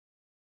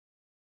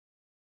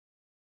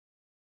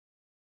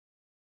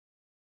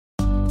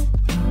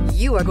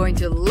You are going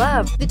to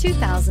love the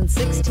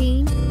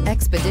 2016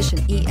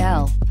 Expedition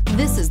EL.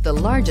 This is the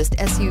largest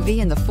SUV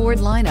in the Ford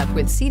lineup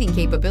with seating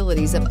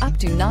capabilities of up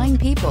to 9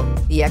 people.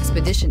 The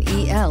Expedition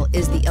EL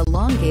is the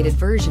elongated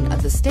version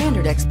of the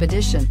standard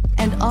Expedition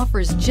and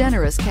offers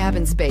generous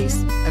cabin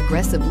space,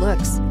 aggressive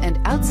looks,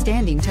 and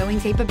outstanding towing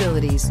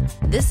capabilities.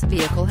 This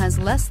vehicle has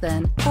less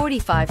than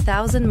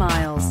 45,000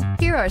 miles.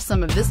 Here are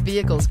some of this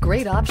vehicle's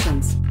great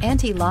options: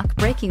 anti-lock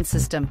braking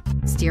system,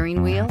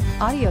 steering wheel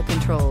audio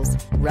controls,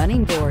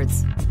 running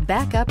boards,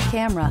 backup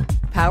camera,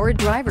 power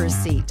driver's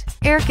seat,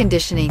 air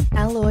conditioning,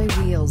 alloy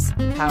wheels,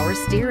 power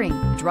steering,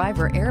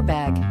 driver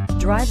airbag,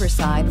 driver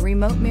side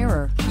remote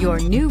mirror. Your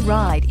new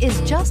ride is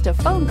just a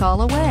phone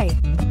call away.